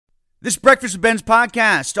This Breakfast with Ben's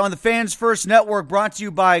podcast on the Fans First Network, brought to you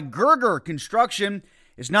by Gerger Construction.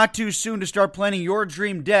 It's not too soon to start planning your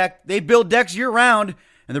dream deck. They build decks year-round,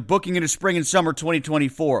 and they're booking into spring and summer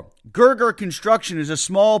 2024. Gerger Construction is a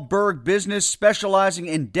small burg business specializing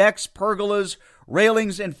in decks, pergolas,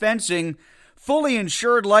 railings, and fencing. Fully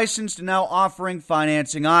insured, licensed, and now offering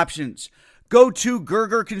financing options. Go to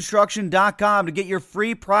GergerConstruction.com to get your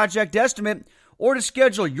free project estimate or to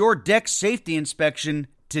schedule your deck safety inspection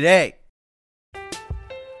today.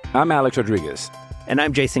 I'm Alex Rodriguez. And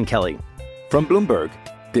I'm Jason Kelly. From Bloomberg,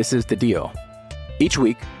 this is The Deal. Each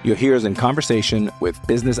week, you'll hear us in conversation with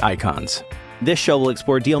business icons. This show will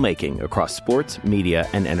explore deal-making across sports, media,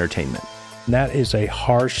 and entertainment. That is a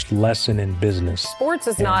harsh lesson in business. Sports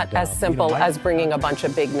is not as simple as bringing a bunch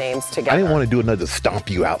of big names together. I didn't want to do another stomp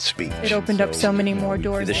you out speech. It opened up so many more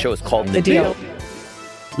doors. The show is called The Deal.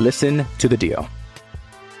 Listen to The Deal.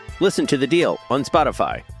 Listen to The Deal on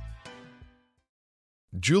Spotify.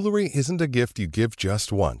 Jewelry isn't a gift you give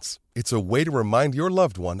just once. It's a way to remind your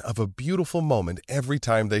loved one of a beautiful moment every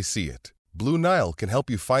time they see it. Blue Nile can help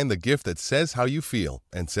you find the gift that says how you feel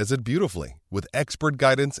and says it beautifully, with expert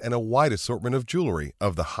guidance and a wide assortment of jewelry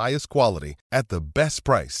of the highest quality at the best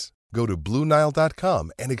price. Go to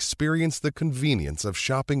BlueNile.com and experience the convenience of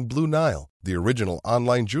shopping Blue Nile, the original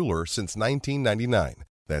online jeweler since 1999.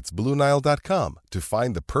 That's BlueNile.com to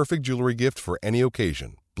find the perfect jewelry gift for any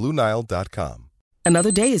occasion. BlueNile.com.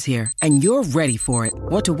 Another day is here, and you're ready for it.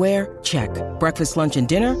 What to wear? Check. Breakfast, lunch, and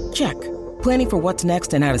dinner? Check. Planning for what's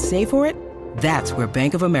next and how to save for it? That's where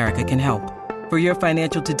Bank of America can help. For your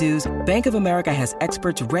financial to-dos, Bank of America has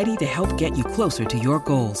experts ready to help get you closer to your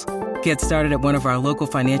goals. Get started at one of our local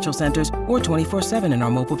financial centers or 24/7 in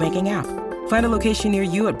our mobile banking app. Find a location near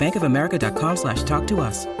you at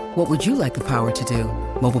bankofamerica.com/talktous. What would you like the power to do?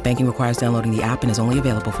 Mobile banking requires downloading the app and is only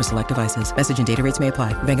available for select devices. Message and data rates may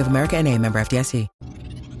apply. Bank of America N.A., member FDIC.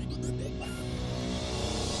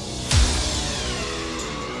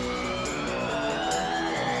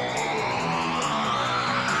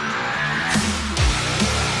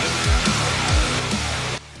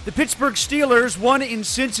 The Pittsburgh Steelers won in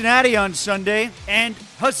Cincinnati on Sunday, and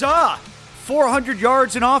huzzah! 400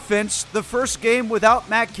 yards in offense, the first game without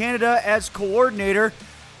Matt Canada as coordinator.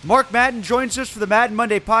 Mark Madden joins us for the Madden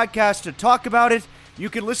Monday podcast to talk about it. You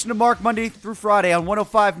can listen to Mark Monday through Friday on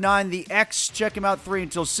 105.9 The X. Check him out 3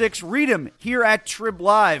 until 6. Read him here at Trib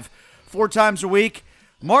Live 4 times a week.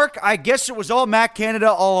 Mark, I guess it was all Matt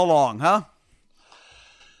Canada all along, huh?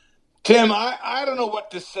 Tim, I don't know what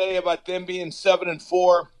to say about them being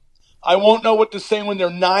 7-4. I won't know what to say when they're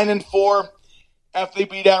 9-4 after they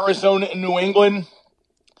beat Arizona and New England.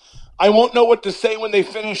 I won't know what to say when they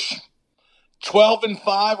finish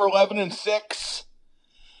 12-5 or 11-6,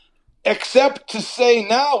 except to say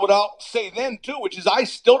now what I'll say then too, which is I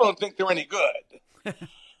still don't think they're any good.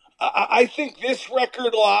 I think this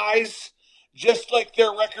record lies just like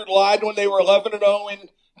their record lied when they were 11-0 in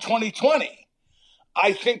 2020.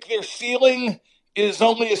 I think their ceiling is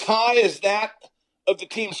only as high as that of the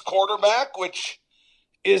team's quarterback, which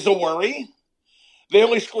is a worry. They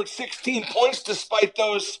only scored 16 points despite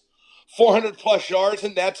those 400-plus yards,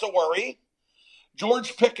 and that's a worry.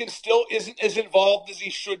 George Pickens still isn't as involved as he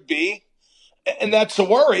should be, and that's a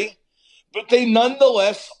worry. But they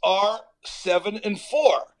nonetheless are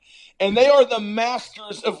 7-4. And they are the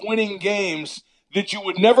masters of winning games that you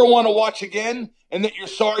would never want to watch again and that you're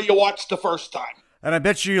sorry you watched the first time. And I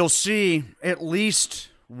bet you'll see at least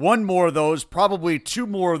one more of those, probably 2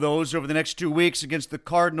 more of those over the next 2 weeks against the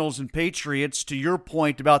Cardinals and Patriots, to your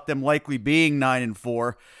point about them likely being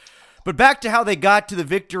 9-4. But back to how they got to the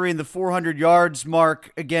victory in the 400 yards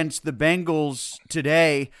mark against the Bengals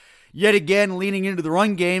today. Yet again, leaning into the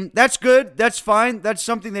run game. That's good. That's fine. That's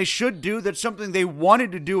something they should do. That's something they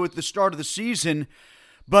wanted to do at the start of the season.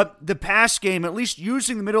 But the pass game, at least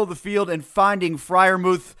using the middle of the field and finding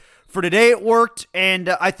Freiermuth, for today it worked, and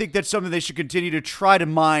I think that's something they should continue to try to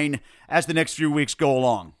mine as the next few weeks go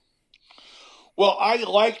along. Well, I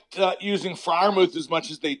liked using Freiermuth as much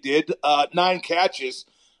as they did. 9 catches.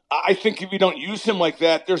 I think if you don't use him like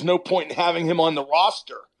that, there's no point in having him on the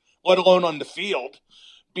roster, let alone on the field,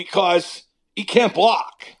 because he can't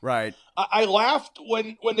block. Right. I laughed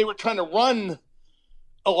when they were trying to run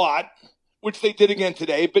a lot, which they did again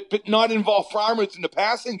today, but not involve Freiermuth in the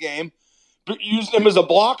passing game, but using him as a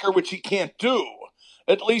blocker, which he can't do.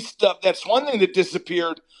 At least that's one thing that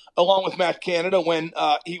disappeared along with Matt Canada when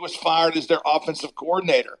he was fired as their offensive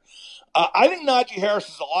coordinator. I think Najee Harris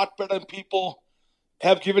is a lot better than people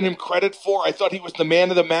have given him credit for. I thought he was the man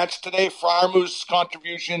of the match today. Freiermuth's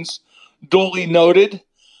contributions duly noted.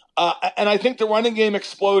 And I think the running game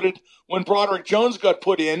exploded when Broderick Jones got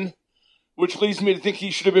put in which leads me to think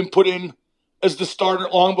he should have been put in as the starter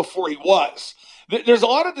long before he was. There's a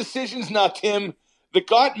lot of decisions now, Tim, that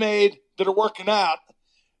got made that are working out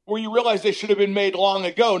where you realize they should have been made long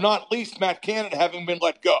ago, not least Matt Canada having been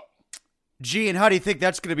let go. Gee, and how do you think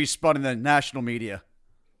that's going to be spun in the national media?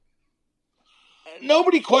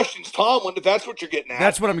 Nobody questions Tomlin, if that's what you're getting at.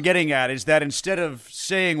 That's what I'm getting at, is that instead of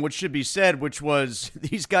saying what should be said, which was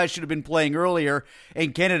these guys should have been playing earlier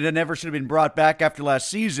and Canada never should have been brought back after last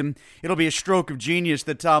season, it'll be a stroke of genius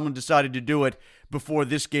that Tomlin decided to do it before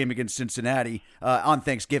this game against Cincinnati on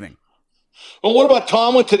Thanksgiving. Well, what about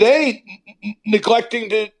Tomlin today neglecting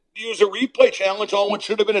to use a replay challenge on what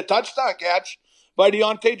should have been a touchdown catch by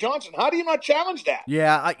Deontay Johnson? How do you not challenge that?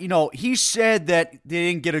 Yeah, he said that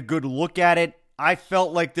they didn't get a good look at it. I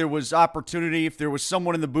felt like there was opportunity, if there was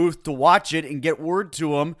someone in the booth to watch it and get word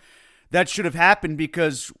to him, that should have happened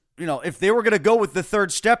because, if they were going to go with the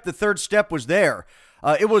third step was there.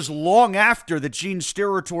 It was long after that Gene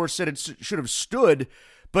Steratore said it should have stood,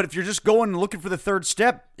 but if you're just going and looking for the third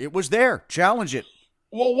step, it was there. Challenge it.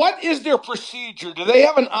 Well, what is their procedure? Do they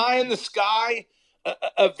have an eye in the sky,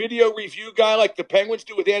 a video review guy like the Penguins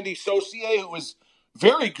do with Andy Saucier, who is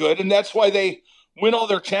very good, and that's why they win all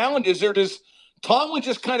their challenges? Or does Tomlin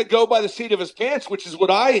just kind of go by the seat of his pants, which is what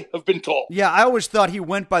I have been told? Yeah, I always thought he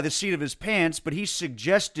went by the seat of his pants, but he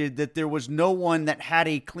suggested that there was no one that had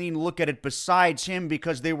a clean look at it besides him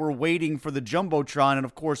because they were waiting for the Jumbotron, and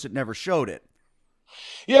of course it never showed it.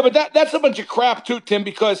 Yeah, but that's a bunch of crap too, Tim,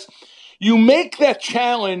 because you make that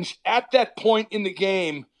challenge at that point in the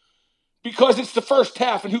game because it's the first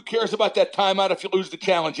half, and who cares about that timeout if you lose the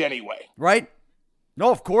challenge anyway? Right? No,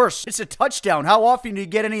 of course. It's a touchdown. How often do you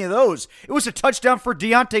get any of those? It was a touchdown for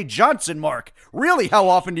Deontay Johnson, Mark. Really, how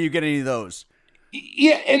often do you get any of those?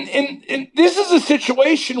 Yeah, and this is a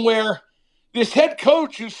situation where this head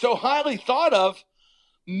coach, who's so highly thought of,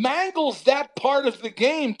 mangles that part of the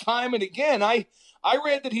game time and again. I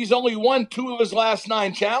read that he's only won 2 of his last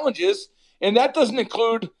 9 challenges, and that doesn't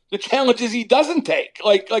include the challenges he doesn't take,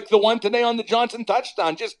 like the one today on the Johnson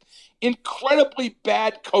touchdown. Just incredibly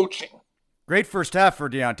bad coaching. Great first half for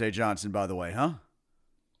Deontay Johnson, by the way, huh?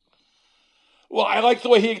 Well, I like the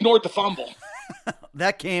way he ignored the fumble.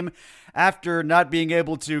 That came after not being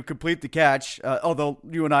able to complete the catch, although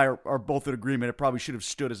you and I are both in agreement it probably should have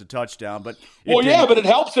stood as a touchdown. But yeah, but it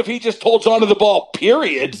helps if he just holds on to the ball,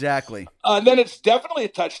 period. Exactly. Then it's definitely a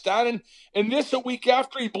touchdown. And this a week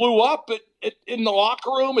after he blew up in the locker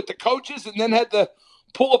room at the coaches and then had to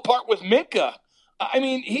pull apart with Minka. I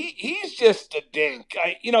mean, he's just a dink.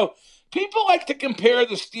 People like to compare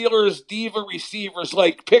the Steelers' diva receivers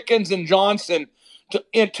like Pickens and Johnson to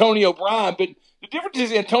Antonio Brown, but the difference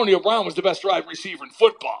is Antonio Brown was the best wide receiver in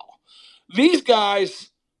football. These guys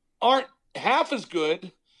aren't half as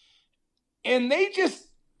good, and they just,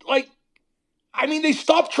 they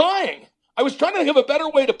stopped trying. I was trying to think of a better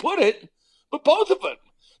way to put it, but both of them,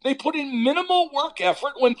 they put in minimal work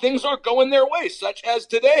effort when things aren't going their way, such as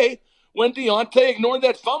today when Deontay ignored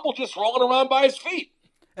that fumble just rolling around by his feet.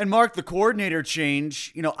 And Mark, the coordinator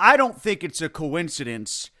change, I don't think it's a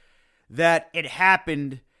coincidence that it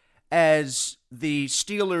happened as the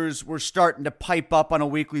Steelers were starting to pipe up on a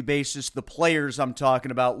weekly basis, the players I'm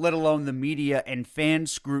talking about, let alone the media and fan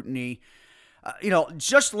scrutiny.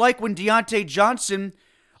 Just like when Deontay Johnson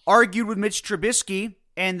argued with Mitch Trubisky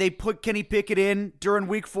and they put Kenny Pickett in during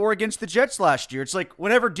week 4 against the Jets last year. It's like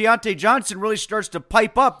whenever Deontay Johnson really starts to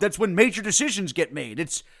pipe up, that's when major decisions get made.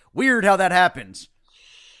 It's weird how that happens.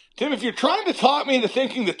 Tim, if you're trying to talk me into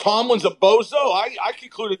thinking that Tomlin's a bozo, I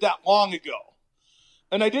concluded that long ago.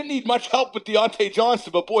 And I didn't need much help with Deontay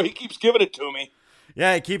Johnson, but boy, he keeps giving it to me.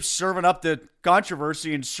 Yeah, he keeps serving up the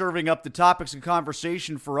controversy and serving up the topics of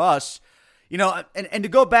conversation for us. And to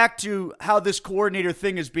go back to how this coordinator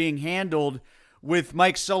thing is being handled with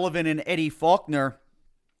Mike Sullivan and Eddie Faulkner,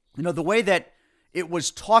 the way that it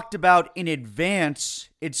was talked about in advance,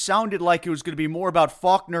 it sounded like it was going to be more about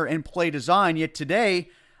Faulkner and play design, yet today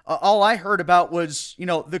all I heard about was,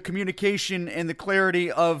 the communication and the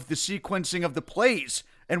clarity of the sequencing of the plays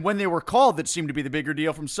and when they were called that seemed to be the bigger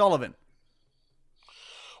deal from Sullivan.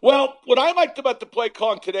 Well, what I liked about the play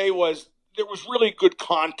calling today was there was really good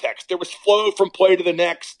context. There was flow from play to the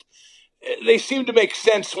next. They seemed to make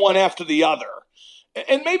sense one after the other.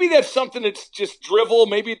 And maybe that's something that's just drivel.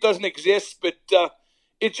 Maybe it doesn't exist, but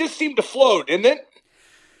it just seemed to flow, didn't it?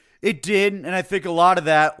 It did, and I think a lot of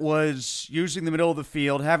that was using the middle of the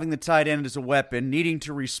field, having the tight end as a weapon, needing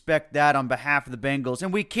to respect that on behalf of the Bengals.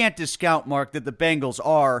 And we can't discount, Mark, that the Bengals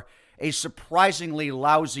are a surprisingly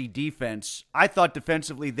lousy defense. I thought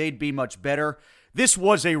defensively they'd be much better. This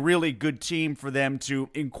was a really good team for them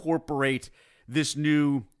to incorporate this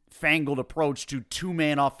new newfangled approach to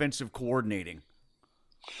two-man offensive coordinating.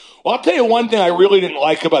 Well, I'll tell you one thing I really didn't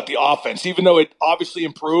like about the offense, even though it obviously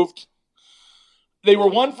improved. They were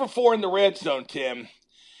 1 for 4 in the red zone, Tim,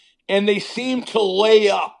 and they seemed to lay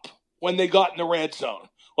up when they got in the red zone,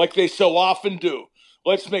 like they so often do.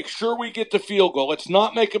 Let's make sure we get the field goal. Let's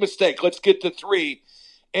not make a mistake. Let's get to 3.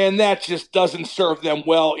 And that just doesn't serve them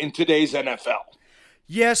well in today's NFL.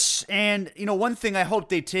 Yes, and, one thing I hope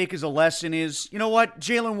they take as a lesson is, you know what?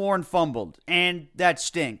 Jaylen Warren fumbled, and that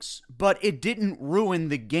stinks. But it didn't ruin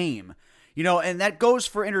the game. And that goes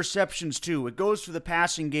for interceptions, too. It goes for the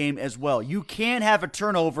passing game as well. You can have a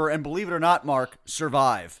turnover, and believe it or not, Mark,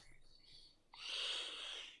 survive.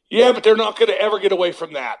 Yeah, but they're not going to ever get away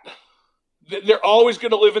from that. They're always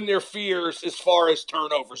going to live in their fears as far as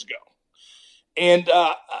turnovers go. And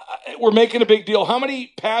we're making a big deal. How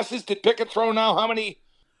many passes did Pickett throw now? How many?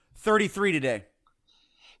 33 today.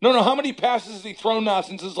 No. How many passes has he thrown now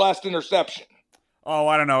since his last interception? Oh,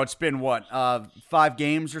 I don't know. It's been, 5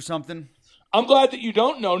 games or something? I'm glad that you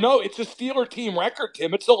don't know. No, it's a Steeler team record,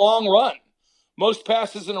 Tim. It's a long run. Most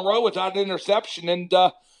passes in a row without an interception. And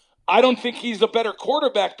I don't think he's a better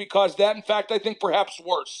quarterback because that. In fact, I think perhaps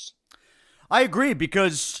worse. I agree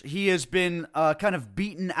because he has been kind of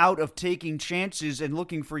beaten out of taking chances and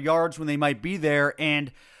looking for yards when they might be there.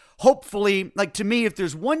 And hopefully, to me, if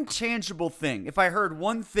there's one tangible thing, if I heard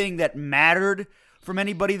one thing that mattered from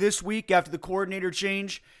anybody this week after the coordinator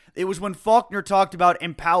change, it was when Faulkner talked about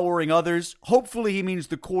empowering others. Hopefully he means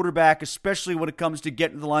the quarterback, especially when it comes to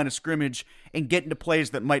getting to the line of scrimmage and getting to plays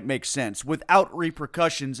that might make sense without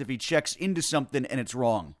repercussions if he checks into something and it's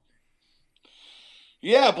wrong.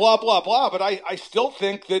 Yeah, blah, blah, blah. But I still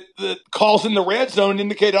think that the calls in the red zone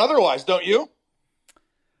indicate otherwise, don't you?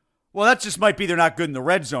 Well, that just might be they're not good in the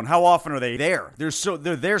red zone. How often are they there? They're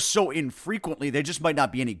there so infrequently, they just might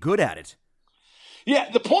not be any good at it. Yeah,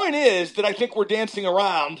 the point is that I think we're dancing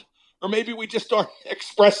around, or maybe we just aren't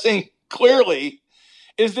expressing clearly,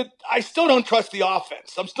 is that I still don't trust the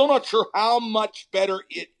offense. I'm still not sure how much better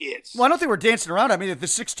it is. Well, I don't think we're dancing around. I mean, if the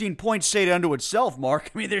 16 points say it unto itself,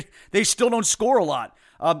 Mark, I mean, they still don't score a lot.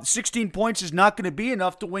 16 points is not going to be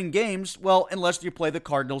enough to win games, well, unless you play the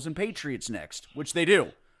Cardinals and Patriots next, which they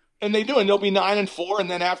do. And they do, and they'll be 9-4,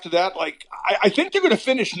 and then after that, I think they're going to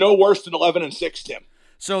finish no worse than 11-6, Tim.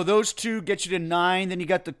 So those two get you to 9. Then you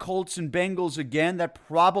got the Colts and Bengals again. That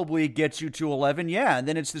probably gets you to 11. Yeah, and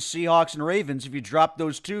then it's the Seahawks and Ravens. If you drop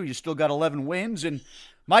those two, you still got 11 wins. And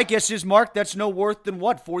my guess is, Mark, that's no worse than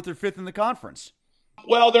what, 4th or 5th in the conference?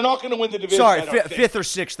 Well, they're not going to win the division. Sorry, 5th or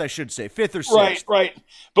 6th, I should say. 5th or 6th. Right.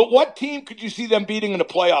 But what team could you see them beating in a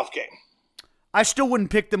playoff game? I still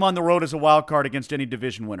wouldn't pick them on the road as a wild card against any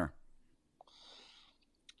division winner.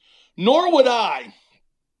 Nor would I.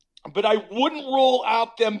 But I wouldn't rule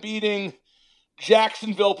out them beating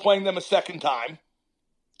Jacksonville, playing them a second time.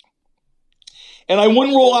 And I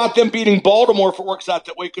wouldn't rule out them beating Baltimore if it works out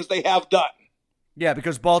that way, because they have done. Yeah,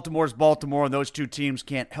 because Baltimore's Baltimore, and those two teams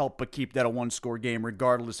can't help but keep that a one-score game,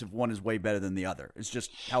 regardless if one is way better than the other. It's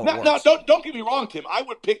just how it works. No, don't get me wrong, Tim. I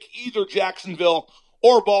would pick either Jacksonville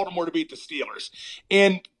or Baltimore to beat the Steelers.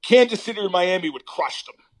 And Kansas City or Miami would crush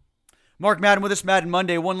them. Mark Madden with us, Madden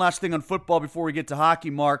Monday. One last thing on football before we get to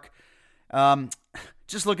hockey, Mark.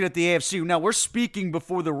 Just looking at the AFC. Now, we're speaking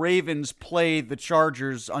before the Ravens play the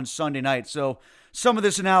Chargers on Sunday night, so some of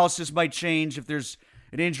this analysis might change if there's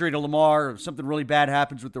an injury to Lamar or something really bad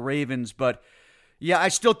happens with the Ravens. But, yeah, I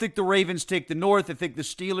still think the Ravens take the North. I think the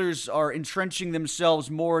Steelers are entrenching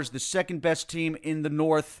themselves more as the second-best team in the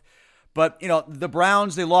North. But, the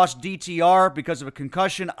Browns, they lost DTR because of a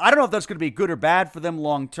concussion. I don't know if that's going to be good or bad for them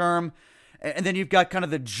long-term. And then you've got kind of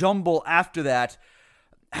the jumble after that.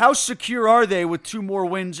 How secure are they with 2 more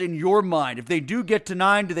wins in your mind? If they do get to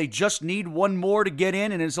 9, do they just need 1 more to get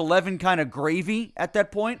in? And is 11 kind of gravy at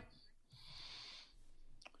that point?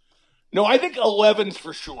 No, I think 11's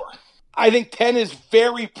for sure. I think 10 is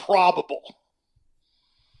very probable.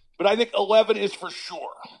 But I think 11 is for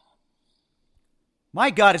sure. My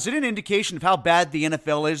God, is it an indication of how bad the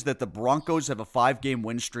NFL is that the Broncos have a 5-game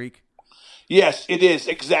win streak? Yes, it is,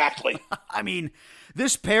 exactly. I mean,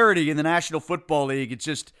 this parity in the National Football League,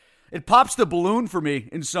 it pops the balloon for me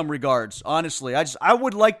in some regards, honestly. I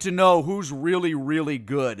would like to know who's really, really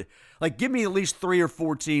good. Give me at least 3 or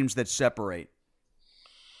 4 teams that separate.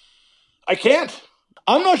 I can't.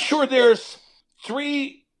 I'm not sure there's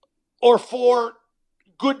 3 or 4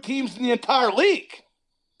 good teams in the entire league.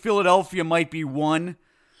 Philadelphia might be one.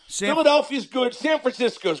 Philadelphia's good. San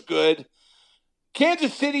Francisco's good.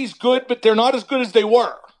 Kansas City's good, but they're not as good as they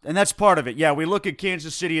were. And that's part of it. Yeah, we look at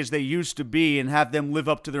Kansas City as they used to be and have them live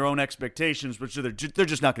up to their own expectations, which they're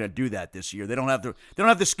just not going to do that this year. They don't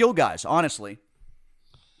have the skill guys, honestly.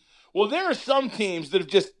 Well, there are some teams that have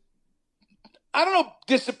just, I don't know,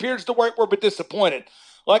 disappeared is the right word, but disappointed.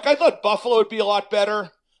 Like, I thought Buffalo would be a lot better.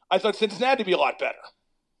 I thought Cincinnati would be a lot better.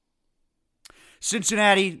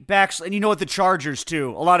 Cincinnati backs, and you know what, the Chargers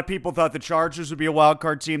too. A lot of people thought the Chargers would be a wild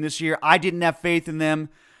card team this year. I didn't have faith in them,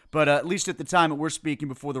 but at least at the time that we're speaking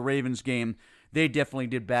before the Ravens game, they definitely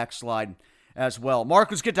did backslide as well. Mark,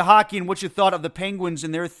 let's get to hockey and what you thought of the Penguins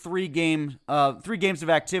and their three games of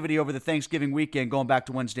activity over the Thanksgiving weekend, going back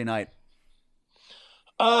to Wednesday night.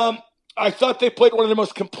 I thought they played one of the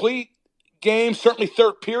most complete games, certainly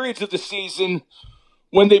third periods of the season.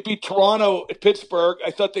 When they beat Toronto at Pittsburgh,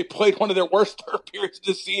 I thought they played one of their worst third periods of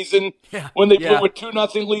the season. When they blew a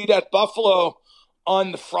 2-0 lead at Buffalo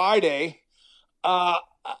on the Friday.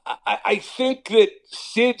 I think that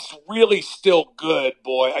Sid's really still good,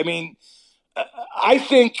 boy. I mean, I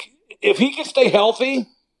think if he can stay healthy,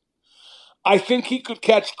 I think he could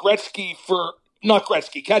catch catch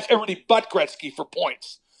everybody but Gretzky for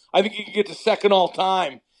points. I think he can get to second all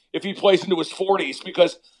time if he plays into his 40s,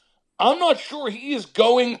 because I'm not sure he is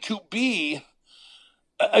going to be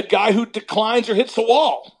a guy who declines or hits a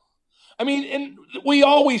wall. I mean, and we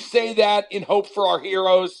always say that in hope for our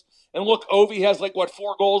heroes. And look, Ovi has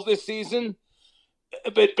 4 goals this season.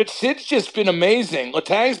 But Sid's just been amazing.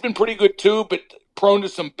 Letang's been pretty good too, but prone to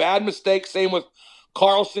some bad mistakes. Same with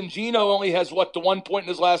Carlson. Gino only has, the 1 point in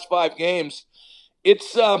his last 5 games.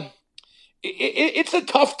 It's a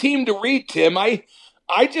tough team to read, Tim. I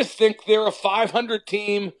just think they're a 500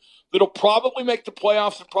 team that'll probably make the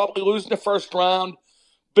playoffs and probably lose in the first round.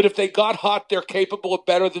 But if they got hot, they're capable of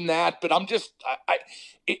better than that. But I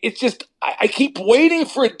keep waiting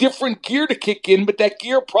for a different gear to kick in, but that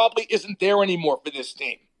gear probably isn't there anymore for this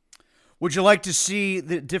team. Would you like to see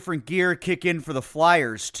the different gear kick in for the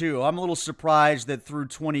Flyers, too? I'm a little surprised that through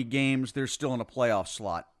 20 games, they're still in a playoff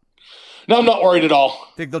slot. No, I'm not worried at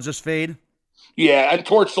all. Think they'll just fade? Yeah, and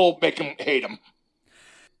Torts will make them hate them.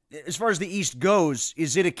 As far as the East goes,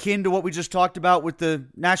 is it akin to what we just talked about with the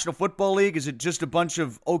National Football League? Is it just a bunch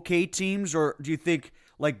of okay teams, or do you think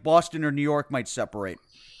Boston or New York might separate?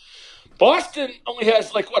 Boston only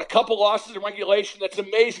has a couple losses in regulation. That's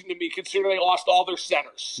amazing to me considering they lost all their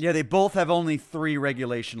centers. Yeah, they both have only 3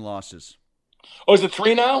 regulation losses. Oh, is it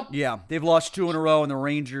 3 now? Yeah, they've lost 2 in a row, and the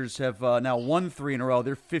Rangers have now won 3 in a row.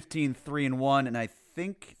 They're 15-3-1, and I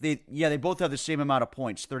think they both have the same amount of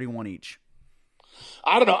points, 31 each.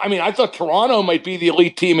 I don't know. I mean, I thought Toronto might be the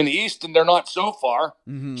elite team in the East, and they're not so far.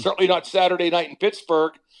 Mm-hmm. Certainly not Saturday night in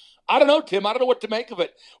Pittsburgh. I don't know, Tim. I don't know what to make of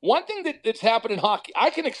it. One thing that's happened in hockey, I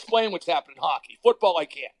can explain what's happened in hockey. Football, I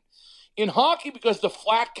can't. In hockey, because the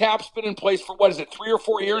flat cap's been in place for, 3 or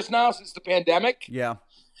 4 years now since the pandemic? Yeah.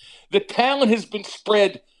 The talent has been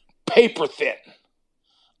spread paper thin.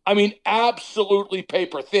 I mean, absolutely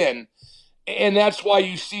paper thin. And that's why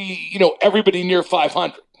you see, everybody near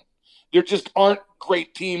 500. There just aren't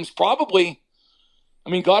great teams. Probably,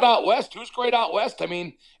 God out west. Who's great out west?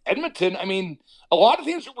 Edmonton. A lot of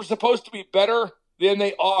teams that were supposed to be better than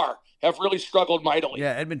they are have really struggled mightily.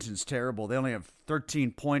 Yeah, Edmonton's terrible. They only have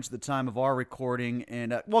 13 points at the time of our recording.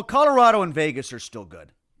 And, Colorado and Vegas are still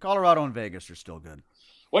good.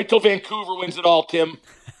 Wait till Vancouver wins it all, Tim.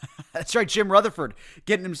 That's right, Jim Rutherford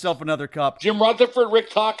getting himself another cup. Jim Rutherford, Rick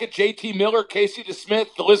Tocchet, JT Miller, Casey DeSmith,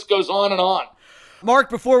 the list goes on and on.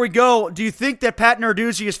 Mark, before we go, do you think that Pat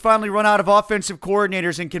Narduzzi has finally run out of offensive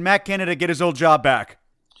coordinators, and can Matt Canada get his old job back?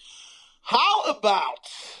 How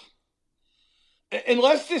about,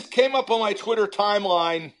 unless this came up on my Twitter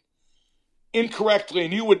timeline incorrectly,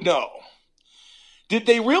 and you would know, did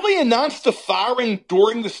they really announce the firing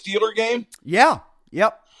during the Steeler game? Yeah.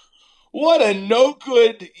 Yep. What a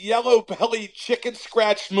no-good, yellow-bellied,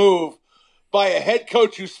 chicken-scratch move by a head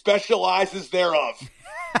coach who specializes thereof.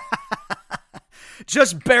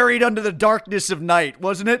 Just buried under the darkness of night,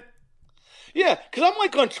 wasn't it? Yeah, because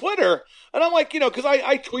I'm on Twitter, and I'm because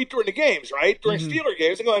I tweet during the games, right? During Steeler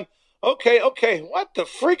games, I'm going, okay, what the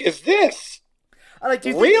frig is this?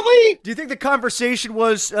 Really? Do you think the conversation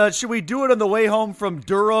was, should we do it on the way home from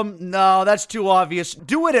Durham? No, that's too obvious.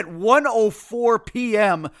 Do it at 1:04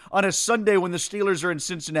 p.m. on a Sunday when the Steelers are in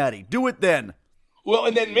Cincinnati. Do it then. Well,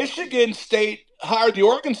 and then Michigan State hired the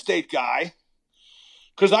Oregon State guy,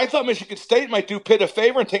 because I thought Michigan State might do Pitt a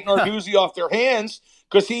favor and take Narduzzi off their hands,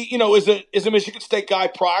 because he, is a Michigan State guy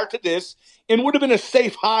prior to this and would have been a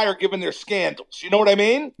safe hire given their scandals. You know what I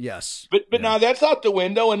mean? Yes. But now that's out the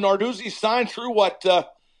window, and Narduzzi signed through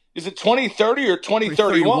is it 2030 or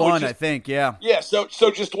 2031? I think, yeah. Yeah, so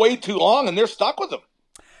just way too long, and they're stuck with them.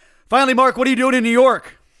 Finally, Mark, what are you doing in New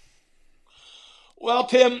York? Well,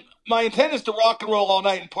 Tim, my intent is to rock and roll all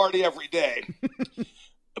night and party every day.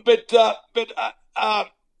 but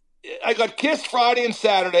I got Kiss Friday and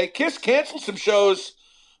Saturday. Kiss canceled some shows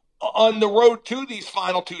on the road to these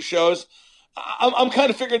final two shows. I'm kind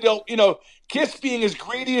of figuring they'll, Kiss being as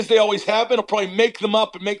greedy as they always have been, will probably make them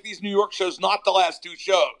up and make these New York shows not the last two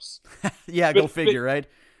shows. Yeah, go figure, right?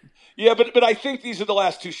 Yeah, but I think these are the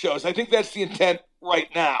last two shows. I think that's the intent right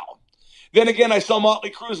now. Then again, I saw Motley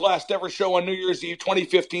Crue's last ever show on New Year's Eve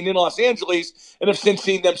 2015 in Los Angeles and have since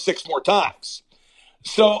seen them 6 more times.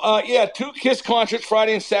 So, 2 Kiss concerts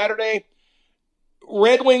Friday and Saturday.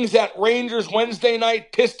 Red Wings at Rangers Wednesday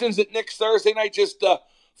night. Pistons at Knicks Thursday night. Just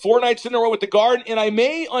 4 nights in a row with the Garden. And I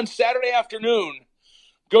may, on Saturday afternoon,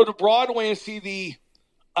 go to Broadway and see the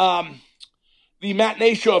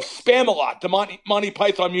matinee show of Spam-A-Lot, the Monty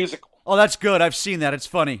Python musical. Oh, that's good. I've seen that. It's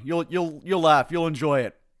funny. You'll laugh. You'll enjoy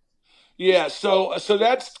it. Yeah, so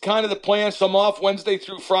that's kind of the plan. So I'm off Wednesday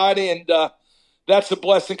through Friday, and that's a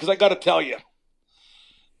blessing because I got to tell you,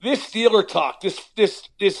 this Steeler talk,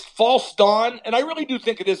 this false dawn, and I really do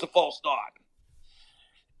think it is a false dawn.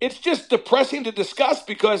 It's just depressing to discuss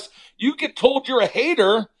because you get told you're a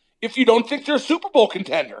hater if you don't think they're a Super Bowl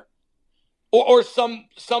contender or some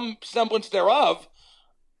semblance thereof.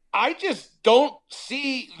 I just don't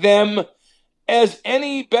see them as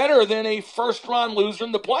any better than a first-round loser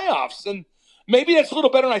in the playoffs. And maybe that's a little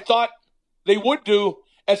better than I thought they would do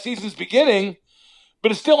at season's beginning,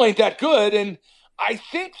 but it still ain't that good. And I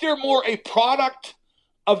think they're more a product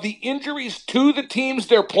of the injuries to the teams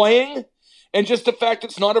they're playing and just the fact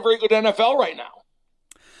it's not a very good NFL right now.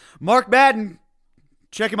 Mark Madden,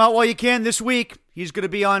 check him out while you can this week. He's going to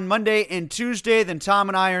be on Monday and Tuesday. Then Tom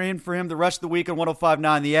and I are in for him the rest of the week on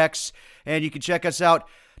 105.9 The X. And you can check us out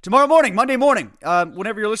tomorrow morning, Monday morning,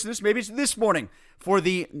 whenever you're listening to this, maybe it's this morning, for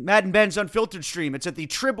the Madden Benz Unfiltered stream. It's at the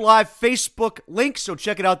Trib Live Facebook link, so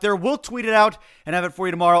check it out there. We'll tweet it out and have it for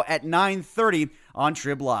you tomorrow at 9:30 on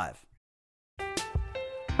Trib Live.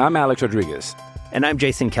 I'm Alex Rodriguez. And I'm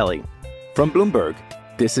Jason Kelly. From Bloomberg,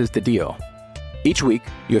 this is The Deal. Each week,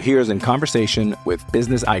 you'll hear us in conversation with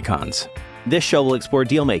business icons. This show will explore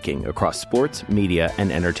deal-making across sports, media,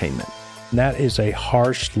 and entertainment. That is a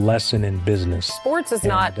harsh lesson in business. Sports is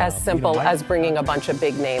not as simple as bringing a bunch of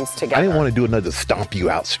big names together. I didn't want to do another stomp you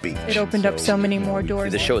out speech. It opened up so many more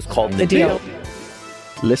doors. The show is called The Deal.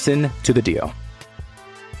 Listen to The Deal.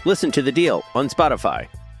 Listen to The Deal on Spotify.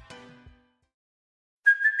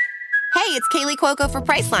 Hey, it's Kaylee Cuoco for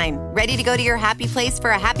Priceline. Ready to go to your happy place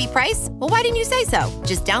for a happy price? Well, why didn't you say so?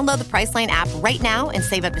 Just download the Priceline app right now and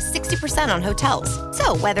save up to 60% on hotels.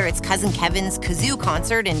 So whether it's Cousin Kevin's Kazoo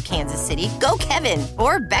Concert in Kansas City, go Kevin,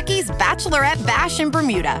 or Becky's Bachelorette Bash in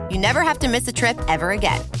Bermuda, you never have to miss a trip ever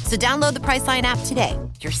again. So download the Priceline app today.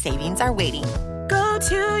 Your savings are waiting. Go to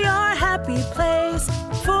your happy place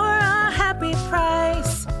for a happy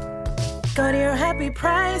price. Go to your happy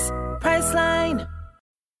price, Priceline.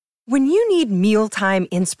 When you need mealtime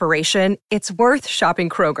inspiration, it's worth shopping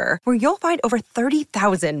Kroger, where you'll find over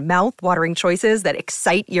 30,000 mouth-watering choices that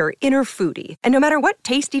excite your inner foodie. And no matter what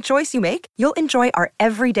tasty choice you make, you'll enjoy our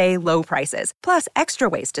everyday low prices, plus extra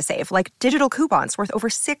ways to save, like digital coupons worth over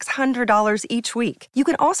 $600 each week. You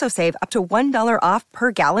can also save up to $1 off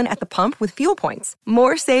per gallon at the pump with fuel points.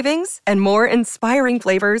 More savings and more inspiring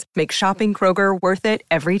flavors make shopping Kroger worth it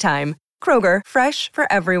every time. Kroger, fresh for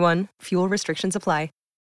everyone. Fuel restrictions apply.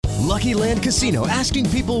 Lucky Land Casino, asking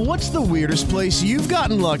people, what's the weirdest place you've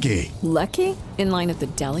gotten lucky? Lucky? In line at the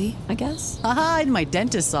deli, I guess? Aha, in my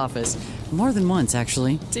dentist's office. More than once,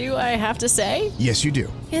 actually. Do I have to say? Yes, you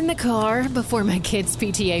do. In the car before my kids'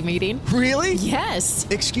 PTA meeting. Really? Yes.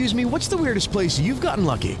 Excuse me, what's the weirdest place you've gotten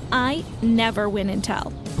lucky? I never win and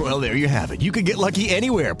tell. Well, there you have it. You can get lucky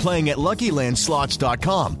anywhere, playing at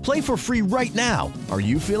LuckyLandSlots.com. Play for free right now. Are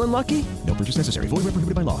you feeling lucky? No purchase necessary. Void where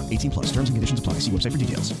prohibited by law. 18+. Terms and conditions apply. See website for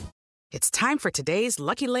details. It's time for today's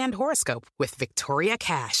Lucky Land horoscope with Victoria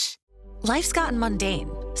Cash. Life's gotten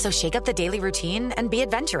mundane, so shake up the daily routine and be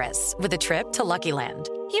adventurous with a trip to Lucky Land.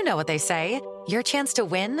 You know what they say. Your chance to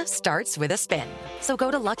win starts with a spin. So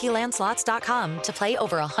go to LuckyLandSlots.com to play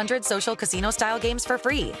over 100 social casino-style games for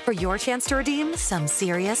free for your chance to redeem some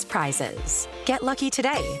serious prizes. Get lucky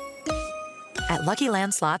today at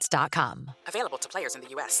LuckyLandSlots.com. Available to players in the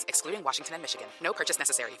U.S., excluding Washington and Michigan. No purchase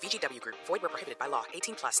necessary. VGW Group. Void where prohibited by law.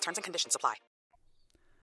 18+. Terms and conditions apply.